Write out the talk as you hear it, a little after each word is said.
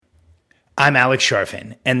I'm Alex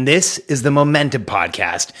Sharfin, and this is the Momentum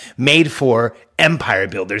Podcast, made for empire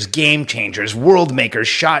builders, game changers, world makers,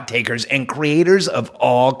 shot takers, and creators of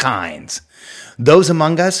all kinds. Those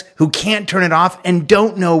among us who can't turn it off and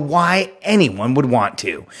don't know why anyone would want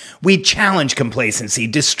to. We challenge complacency,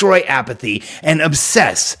 destroy apathy, and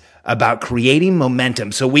obsess about creating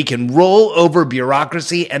momentum so we can roll over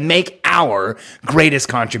bureaucracy and make our greatest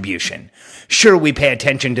contribution. Sure, we pay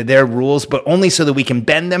attention to their rules, but only so that we can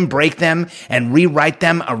bend them, break them, and rewrite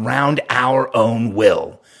them around our own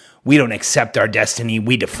will. We don't accept our destiny,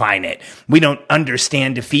 we define it. We don't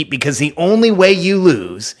understand defeat because the only way you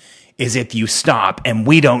lose is if you stop, and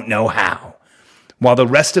we don't know how. While the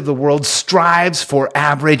rest of the world strives for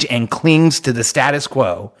average and clings to the status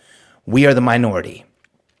quo, we are the minority.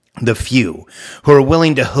 The few who are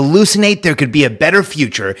willing to hallucinate there could be a better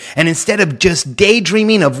future, and instead of just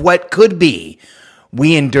daydreaming of what could be,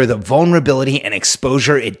 we endure the vulnerability and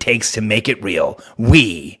exposure it takes to make it real.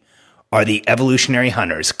 We are the evolutionary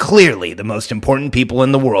hunters, clearly the most important people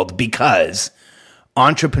in the world, because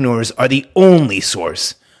entrepreneurs are the only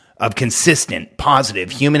source of consistent,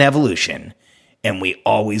 positive human evolution, and we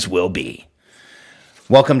always will be.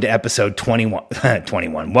 Welcome to episode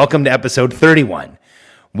 21. Welcome to episode 31.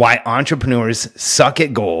 Why entrepreneurs suck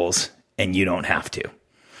at goals and you don't have to.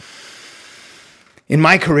 In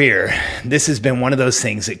my career, this has been one of those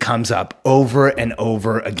things that comes up over and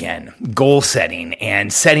over again. Goal setting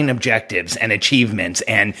and setting objectives and achievements,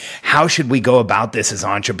 and how should we go about this as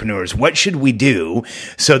entrepreneurs? What should we do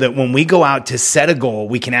so that when we go out to set a goal,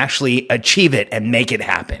 we can actually achieve it and make it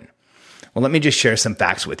happen? Well, let me just share some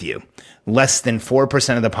facts with you. Less than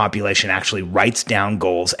 4% of the population actually writes down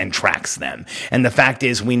goals and tracks them. And the fact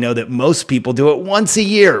is, we know that most people do it once a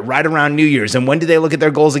year, right around New Year's. And when do they look at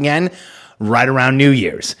their goals again? Right around New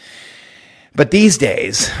Year's. But these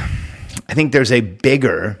days, I think there's a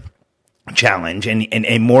bigger challenge and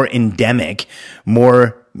a more endemic,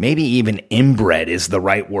 more maybe even inbred is the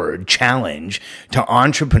right word, challenge to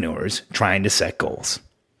entrepreneurs trying to set goals.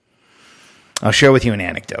 I'll share with you an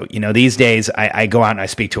anecdote. These days I go out and I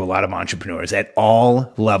speak to a lot of entrepreneurs at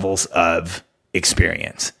all levels of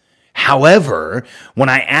experience. However, when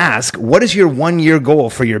I ask, what is your 1-year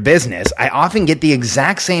goal for your business? I often get the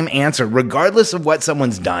exact same answer, regardless of what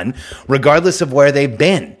someone's done, regardless of where they've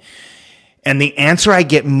been. And the answer I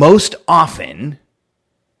get most often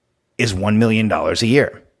is $1 million a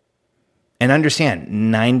year. And understand,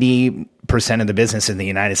 90% of the businesses in the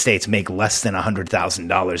United States make less than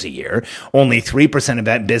 $100,000 a year. Only 3% of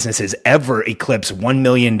that businesses ever eclipse $1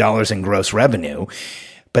 million in gross revenue.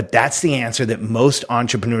 But that's the answer that most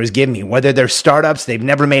entrepreneurs give me. Whether they're startups, they've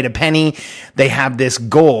never made a penny, they have this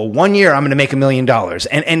goal. 1 year, I'm going to make $1 million.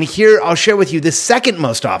 And here, I'll share with you the second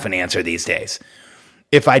most often answer these days.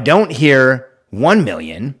 If I don't hear 1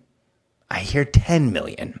 million, I hear 10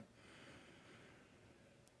 million.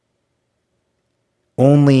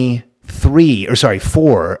 Only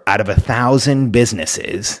 4 out of 1,000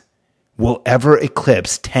 businesses will ever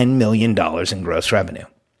eclipse $10 million in gross revenue.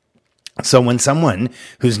 So when someone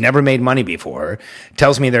who's never made money before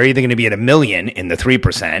tells me they're either going to be at $1 million in the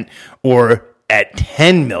 3% or at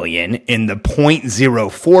 10 million in the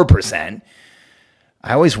 0.04%,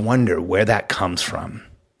 I always wonder where that comes from.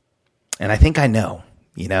 And I think I know.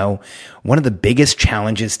 One of the biggest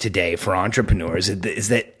challenges today for entrepreneurs is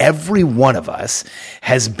that every one of us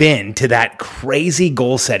has been to that crazy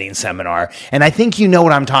goal setting seminar. And I think you know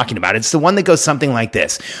what I'm talking about. It's the one that goes something like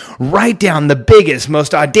this. Write down the biggest,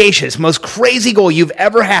 most audacious, most crazy goal you've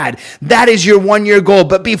ever had. That is your 1-year goal.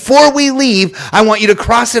 But before we leave, I want you to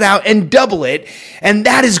cross it out and double it. And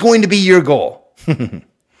that is going to be your goal.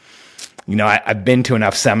 I've been to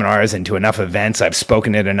enough seminars and to enough events. I've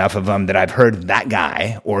spoken at enough of them that I've heard that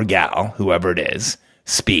guy or gal, whoever it is,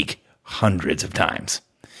 speak hundreds of times.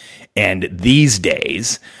 And these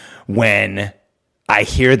days, when I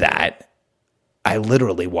hear that, I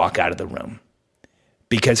literally walk out of the room.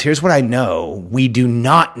 Because here's what I know we do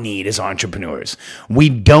not need as entrepreneurs. We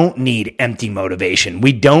don't need empty motivation.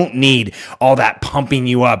 We don't need all that pumping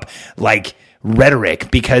you up like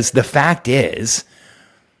rhetoric, because the fact is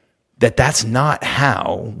that's not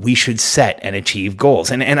how we should set and achieve goals.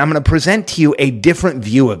 And I'm going to present to you a different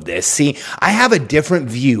view of this. See, I have a different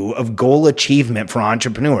view of goal achievement for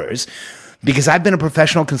entrepreneurs because I've been a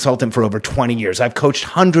professional consultant for over 20 years. I've coached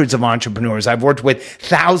hundreds of entrepreneurs. I've worked with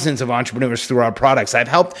thousands of entrepreneurs through our products. I've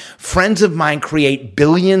helped friends of mine create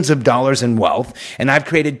billions of dollars in wealth, and I've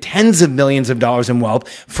created tens of millions of dollars in wealth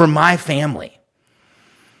for my family.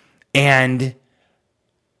 And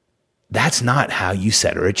that's not how you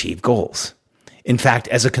set or achieve goals. In fact,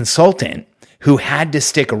 as a consultant, who had to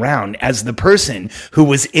stick around, as the person who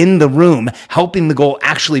was in the room helping the goal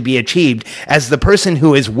actually be achieved, as the person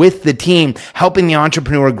who is with the team, helping the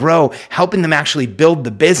entrepreneur grow, helping them actually build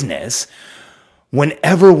the business.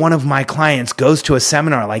 Whenever one of my clients goes to a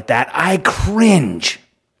seminar like that, I cringe.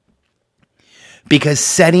 Because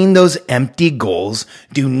setting those empty goals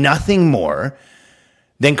do nothing more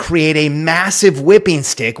than create a massive whipping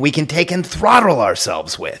stick we can take and throttle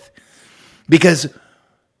ourselves with. Because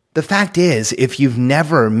the fact is, if you've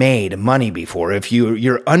never made money before, if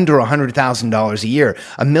you're under $100,000 a year,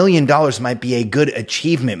 $1 million might be a good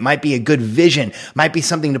achievement, might be a good vision, might be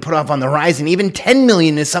something to put off on the horizon. Even 10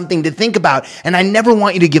 million is something to think about. And I never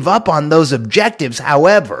want you to give up on those objectives.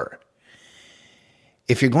 However,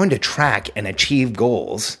 if you're going to track and achieve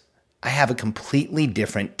goals, I have a completely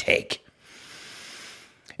different take.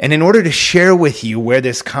 And in order to share with you where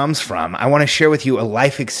this comes from, I want to share with you a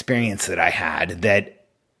life experience that I had that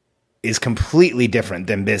is completely different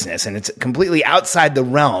than business. And it's completely outside the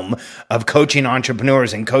realm of coaching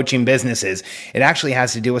entrepreneurs and coaching businesses. It actually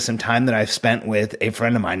has to do with some time that I've spent with a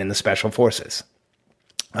friend of mine in the Special Forces.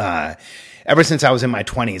 Ever since I was in my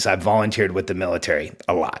 20s, I've volunteered with the military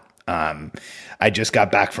a lot. I just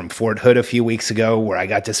got back from Fort Hood a few weeks ago, where I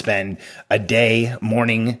got to spend a day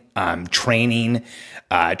morning training,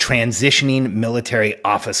 transitioning military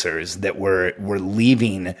officers that were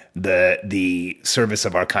leaving the service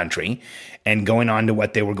of our country and going on to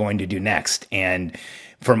what they were going to do next. And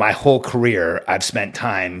for my whole career, I've spent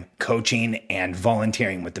time coaching and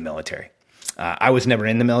volunteering with the military. I was never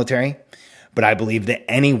in the military, but I believe that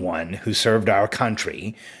anyone who served our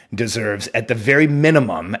country deserves, at the very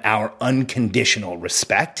minimum, our unconditional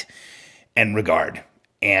respect and regard.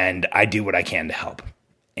 And I do what I can to help.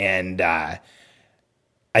 And I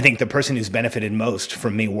think the person who's benefited most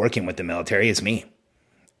from me working with the military is me.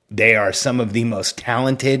 They are some of the most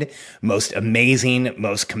talented, most amazing,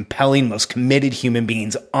 most compelling, most committed human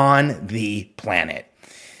beings on the planet.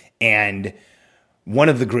 And one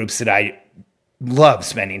of the groups that I love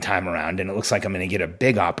spending time around, and it looks like I'm going to get a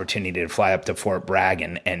big opportunity to fly up to Fort Bragg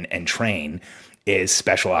and train, is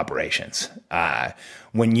special operations.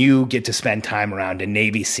 When you get to spend time around a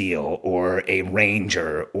Navy SEAL or a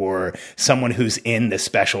Ranger or someone who's in the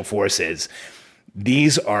Special Forces,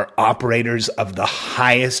 these are operators of the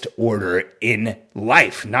highest order in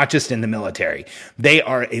life, not just in the military. They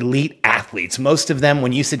are elite athletes. Most of them,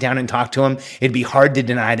 when you sit down and talk to them, it'd be hard to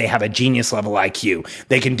deny they have a genius level IQ.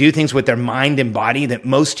 They can do things with their mind and body that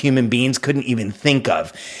most human beings couldn't even think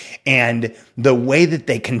of. And the way that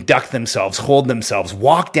they conduct themselves, hold themselves,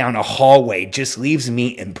 walk down a hallway just leaves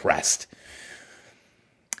me impressed.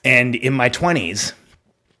 And in my 20s,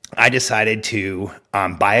 I decided to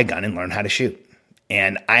buy a gun and learn how to shoot.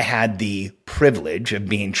 And I had the privilege of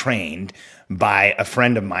being trained by a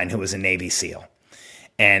friend of mine who was a Navy SEAL.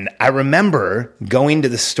 And I remember going to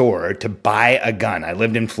the store to buy a gun. I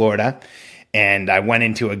lived in Florida, and I went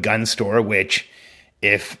into a gun store, which,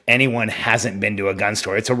 if anyone hasn't been to a gun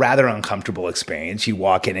store, it's a rather uncomfortable experience. You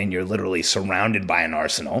walk in and you're literally surrounded by an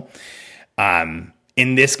arsenal.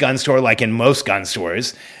 In this gun store, like in most gun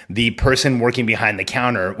stores, the person working behind the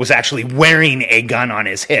counter was actually wearing a gun on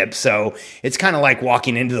his hip. So it's kind of like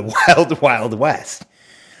walking into the wild, wild west.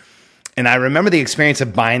 And I remember the experience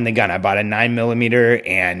of buying the gun. I bought a 9mm,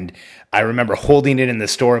 and I remember holding it in the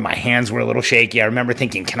store. My hands were a little shaky. I remember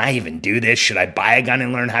thinking, can I even do this? Should I buy a gun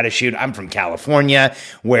and learn how to shoot? I'm from California,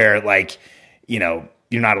 where, like, you know,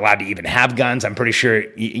 you're not allowed to even have guns. I'm pretty sure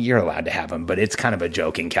you're allowed to have them, but it's kind of a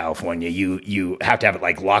joke in California. You have to have it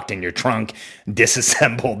like locked in your trunk,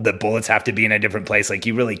 disassembled. The bullets have to be in a different place. Like,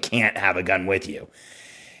 you really can't have a gun with you.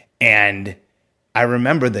 And I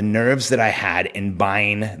remember the nerves that I had in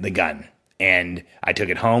buying the gun, and I took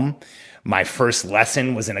it home. My first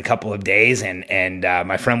lesson was in a couple of days, and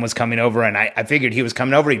my friend was coming over, and I figured he was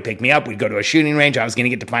coming over. He'd pick me up. We'd go to a shooting range. I was going to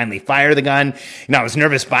get to finally fire the gun. You know, I was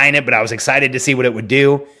nervous buying it, but I was excited to see what it would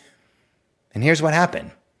do. And here's what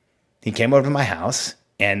happened. He came over to my house,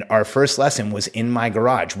 and our first lesson was in my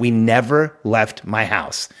garage. We never left my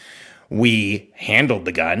house. We handled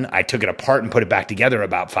the gun. I took it apart and put it back together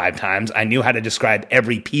about 5 times. I knew how to describe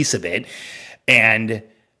every piece of it, and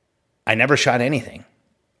I never shot anything.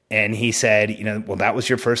 And he said, you know, well, that was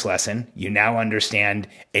your first lesson. You now understand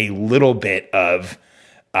a little bit of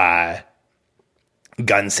gun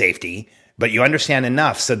safety, but you understand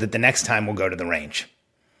enough so that the next time we'll go to the range.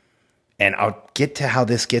 And I'll get to how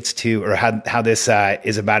this gets to, or how this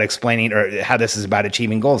is about explaining, or how this is about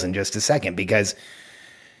achieving goals in just a second. Because,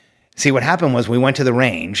 see, what happened was we went to the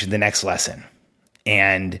range the next lesson.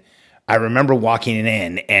 And I remember walking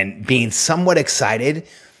in and being somewhat excited,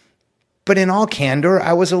 But in all candor,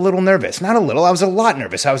 I was a little nervous. Not a little, I was a lot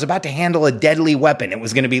nervous. I was about to handle a deadly weapon. It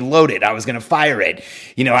was going to be loaded. I was going to fire it.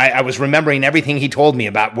 I was remembering everything he told me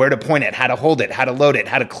about where to point it, how to hold it, how to load it,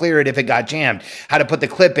 how to clear it if it got jammed, how to put the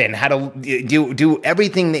clip in, how to do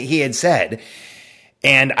everything that he had said.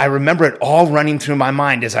 And I remember it all running through my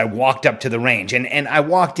mind as I walked up to the range. And I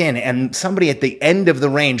walked in, and somebody at the end of the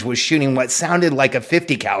range was shooting what sounded like a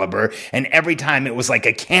 50 caliber. And every time it was like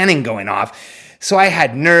a cannon going off. So I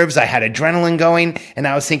had nerves, I had adrenaline going, and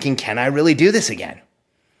I was thinking, can I really do this again?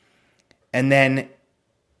 And then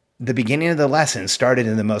the beginning of the lesson started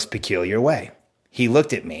in the most peculiar way. He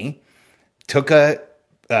looked at me, took a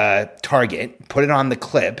target, put it on the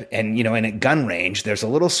clip, and in a gun range, there's a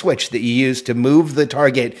little switch that you use to move the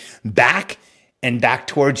target back and back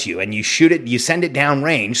towards you, and you shoot it, you send it down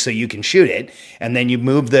range so you can shoot it, and then you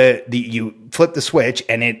move you flip the switch,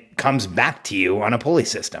 and it comes back to you on a pulley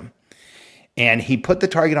system. And he put the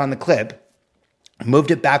target on the clip,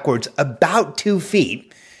 moved it backwards about 2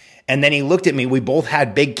 feet, and then he looked at me. We both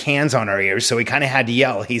had big cans on our ears, so he kind of had to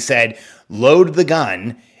yell. He said, "Load the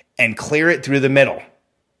gun and clear it through the middle."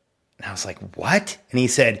 And I was like, "What?" And he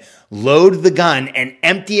said, "Load the gun and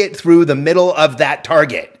empty it through the middle of that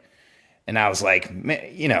target." And I was like,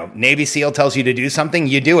 Navy SEAL tells you to do something,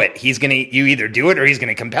 you do it. You either do it or he's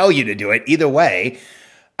going to compel you to do it. Either way,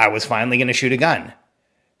 I was finally going to shoot a gun.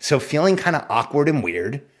 So feeling kind of awkward and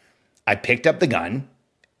weird, I picked up the gun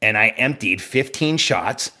and I emptied 15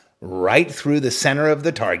 shots right through the center of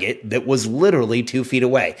the target that was literally 2 feet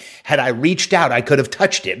away. Had I reached out, I could have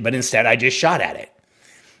touched it, but instead I just shot at it.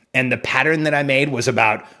 And the pattern that I made was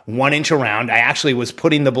about 1 inch around. I actually was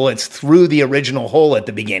putting the bullets through the original hole at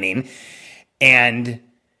the beginning. And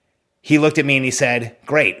he looked at me and he said,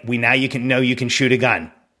 "Great, you can shoot a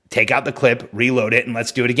gun. Take out the clip, reload it, and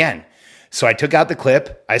let's do it again." So I took out the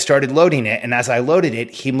clip, I started loading it, and as I loaded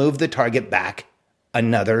it, he moved the target back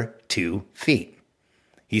another 2 feet.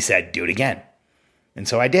 He said, "Do it again." And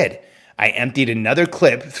so I did. I emptied another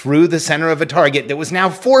clip through the center of a target that was now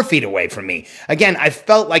 4 feet away from me. Again, I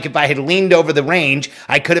felt like if I had leaned over the range,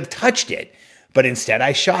 I could have touched it. But instead,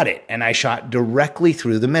 I shot it, and I shot directly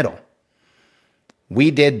through the middle.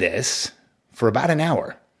 We did this for about an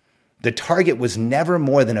hour. The target was never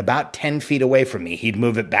more than about 10 feet away from me. He'd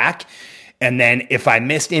move it back. And then if I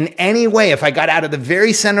missed in any way, if I got out of the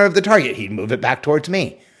very center of the target, he'd move it back towards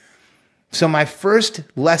me. So my first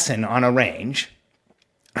lesson on a range,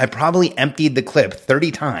 I probably emptied the clip 30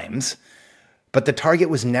 times, but the target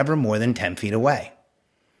was never more than 10 feet away.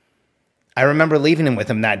 I remember leaving him with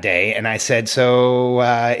him that day, and I said, "So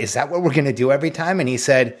is that what we're going to do every time?" And he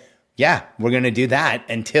said, "Yeah, we're going to do that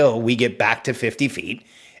until we get back to 50 feet,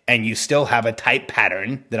 and you still have a tight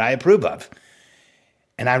pattern that I approve of."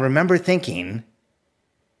 And I remember thinking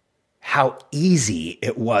how easy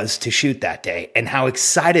it was to shoot that day and how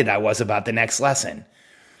excited I was about the next lesson.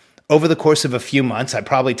 Over the course of a few months, I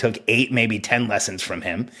probably took 8, maybe 10 lessons from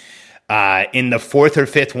him. In the 4th or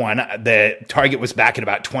 5th one, the target was back at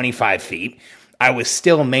about 25 feet. I was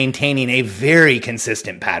still maintaining a very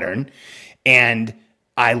consistent pattern, and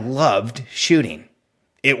I loved shooting.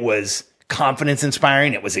 It was confidence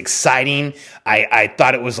inspiring. It was exciting. I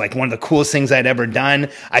thought it was like one of the coolest things I'd ever done.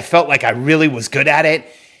 I felt like I really was good at it.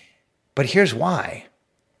 But here's why.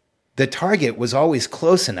 The target was always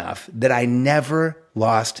close enough that I never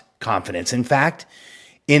lost confidence. In fact,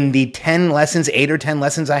 in the 8 or 10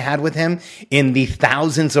 lessons I had with him, in the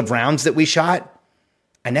thousands of rounds that we shot,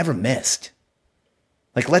 I never missed.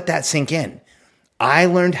 Like, let that sink in. I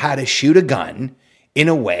learned how to shoot a gun in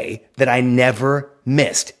a way that I never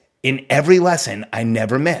missed. In every lesson, I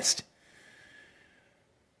never missed.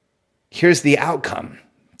 Here's the outcome.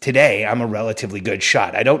 Today, I'm a relatively good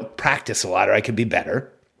shot. I don't practice a lot, or I could be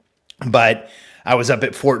better. But I was up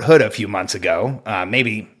at Fort Hood a few months ago,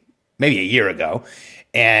 maybe a year ago,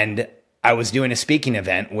 and I was doing a speaking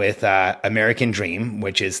event with American Dream,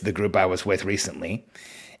 which is the group I was with recently.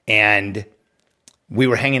 And we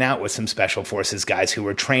were hanging out with some Special Forces guys who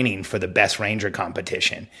were training for the Best Ranger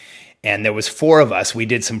competition. And there was 4 of us. We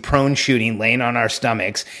did some prone shooting, laying on our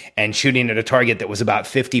stomachs and shooting at a target that was about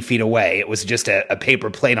 50 feet away. It was just a paper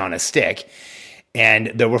plate on a stick. And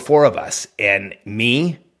there were 4 of us, and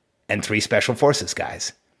me and 3 Special Forces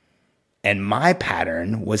guys. And my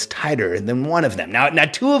pattern was tighter than one of them. Now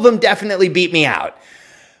 2 of them definitely beat me out.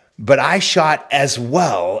 But I shot as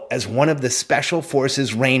well as one of the Special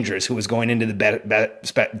Forces Rangers who was going into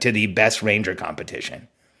the Best Ranger competition.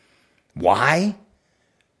 Why?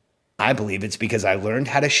 I believe it's because I learned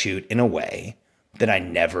how to shoot in a way that I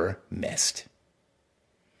never missed.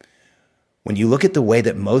 When you look at the way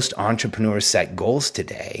that most entrepreneurs set goals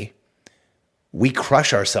today, we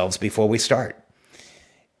crush ourselves before we start.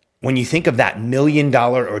 When you think of that $1 million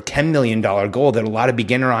or $10 million goal that a lot of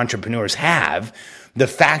beginner entrepreneurs have, the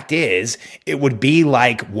fact is it would be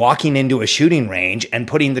like walking into a shooting range and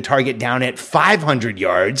putting the target down at 500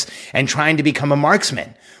 yards and trying to become a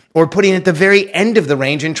marksman, or putting it at the very end of the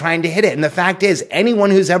range and trying to hit it. And the fact is,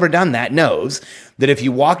 anyone who's ever done that knows that if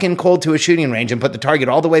you walk in cold to a shooting range and put the target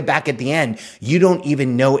all the way back at the end, you don't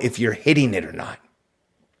even know if you're hitting it or not.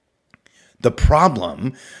 The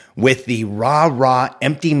problem with the rah,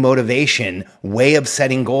 empty motivation way of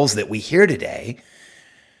setting goals that we hear today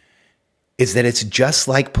is that it's just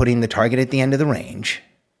like putting the target at the end of the range,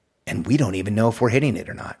 and we don't even know if we're hitting it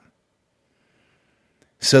or not.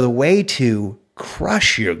 So the way to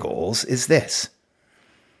crush your goals is this.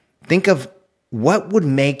 Think of what would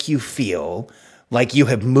make you feel like you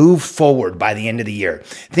have moved forward by the end of the year.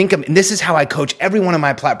 And this is how I coach every one of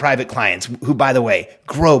my private clients who, by the way,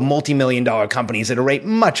 grow multi-million-dollar companies at a rate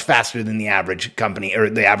much faster than the average company or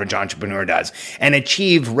the average entrepreneur does, and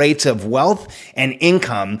achieve rates of wealth and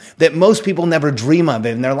income that most people never dream of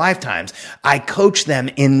in their lifetimes. I coach them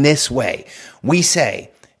in this way. We say,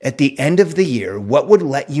 at the end of the year, what would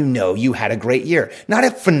let you know you had a great year? Not a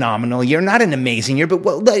phenomenal year, not an amazing year, but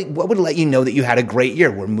what would let you know that you had a great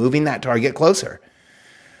year? We're moving that target closer.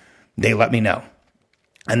 They let me know.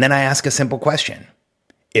 And then I ask a simple question.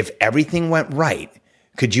 If everything went right,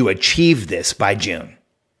 could you achieve this by June?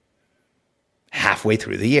 Halfway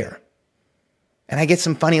through the year. And I get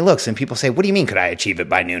some funny looks and people say, what do you mean could I achieve it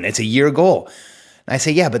by noon? It's a year goal. And I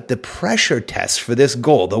say, yeah, but the pressure test for this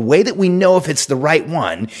goal, the way that we know if it's the right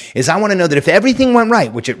one is I want to know that if everything went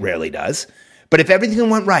right, which it rarely does, but if everything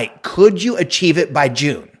went right, could you achieve it by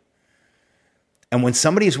June? And when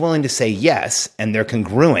somebody is willing to say yes, and they're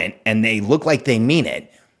congruent and they look like they mean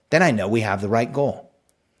it, then I know we have the right goal.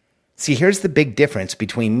 See, here's the big difference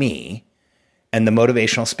between me and the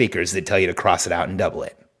motivational speakers that tell you to cross it out and double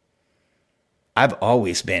it. I've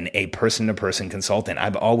always been a person-to-person consultant.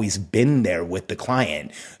 I've always been there with the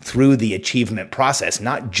client through the achievement process,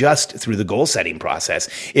 not just through the goal-setting process.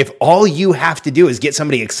 If all you have to do is get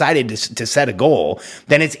somebody excited to set a goal,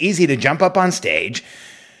 then it's easy to jump up on stage,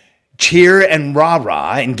 cheer and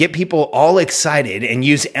rah-rah, and get people all excited and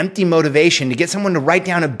use empty motivation to get someone to write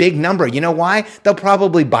down a big number. You know why? They'll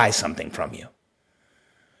probably buy something from you.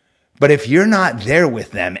 But if you're not there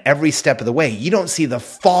with them every step of the way, you don't see the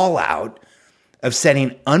fallout of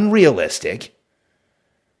setting unrealistic,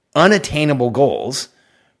 unattainable goals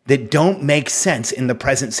that don't make sense in the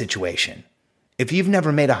present situation. If you've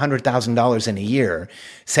never made $100,000 in a year,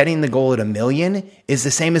 setting the goal at $1 million is the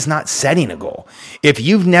same as not setting a goal. If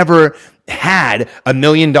you've never had $1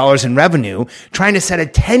 million in revenue, trying to set a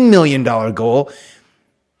 $10 million goal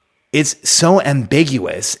is so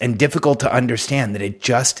ambiguous and difficult to understand that it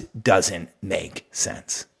just doesn't make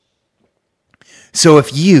sense. So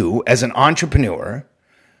if you, as an entrepreneur,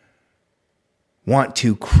 want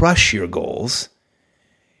to crush your goals,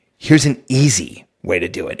 here's an easy way to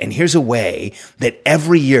do it. And here's a way that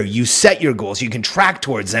every year you set your goals, you can track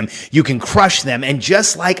towards them, you can crush them, and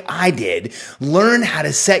just like I did, learn how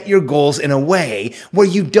to set your goals in a way where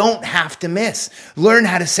you don't have to miss. Learn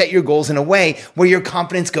how to set your goals in a way where your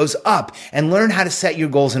confidence goes up, and learn how to set your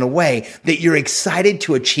goals in a way that you're excited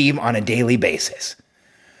to achieve on a daily basis.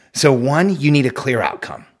 So one, you need a clear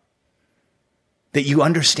outcome that you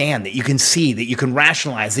understand, that you can see, that you can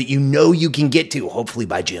rationalize, that you know you can get to, hopefully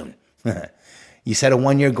by June. You set a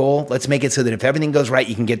 1-year goal. Let's make it so that if everything goes right,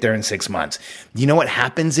 you can get there in 6 months. You know what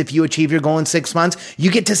happens if you achieve your goal in 6 months?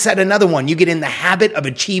 You get to set another one. You get in the habit of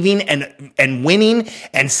achieving and winning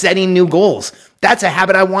and setting new goals. That's a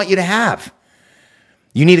habit I want you to have.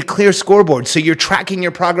 You need a clear scoreboard so you're tracking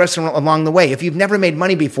your progress along the way. If you've never made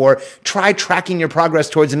money before, try tracking your progress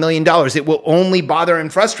towards $1 million. It will only bother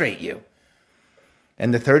and frustrate you.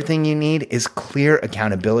 And the third thing you need is clear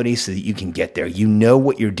accountability so that you can get there. You know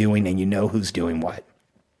what you're doing and you know who's doing what.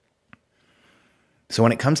 So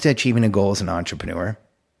when it comes to achieving a goal as an entrepreneur,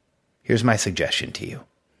 here's my suggestion to you.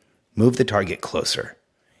 Move the target closer.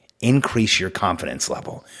 Increase your confidence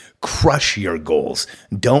level. Crush your goals.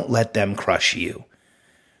 Don't let them crush you.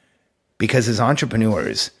 Because as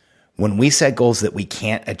entrepreneurs, when we set goals that we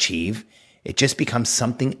can't achieve, it just becomes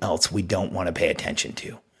something else we don't want to pay attention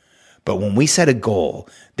to. But when we set a goal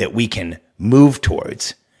that we can move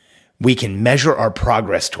towards, we can measure our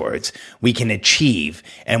progress towards, we can achieve,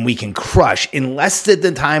 and we can crush in less than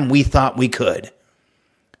the time we thought we could,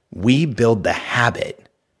 we build the habit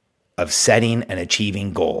of setting and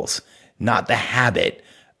achieving goals, not the habit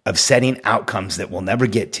of setting outcomes that we'll never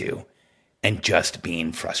get to and just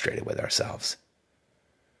being frustrated with ourselves.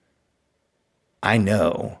 I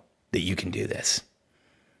know that you can do this.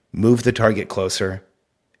 Move the target closer,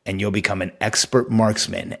 and you'll become an expert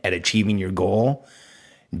marksman at achieving your goal,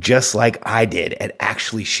 just like I did at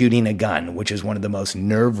actually shooting a gun, which is one of the most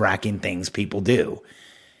nerve-wracking things people do.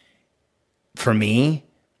 For me,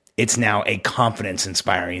 it's now a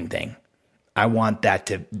confidence-inspiring thing. I want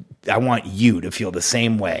you to feel the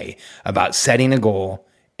same way about setting a goal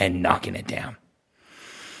and knocking it down.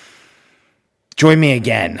 Join me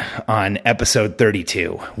again on episode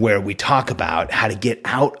 32, where we talk about how to get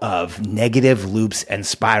out of negative loops and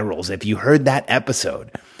spirals. If you heard that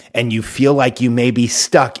episode and you feel like you may be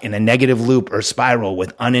stuck in a negative loop or spiral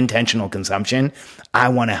with unintentional consumption, I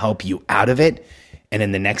want to help you out of it. And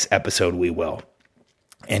in the next episode, we will.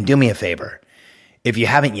 And do me a favor. If you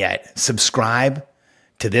haven't yet, subscribe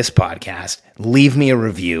to this podcast, leave me a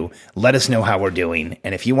review, let us know how we're doing.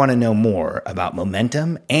 And if you want to know more about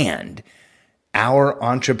momentum and our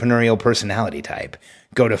entrepreneurial personality type,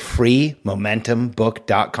 go to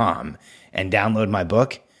freemomentumbook.com and download my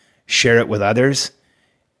book, share it with others.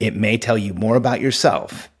 It may tell you more about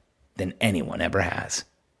yourself than anyone ever has.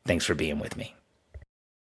 Thanks for being with me.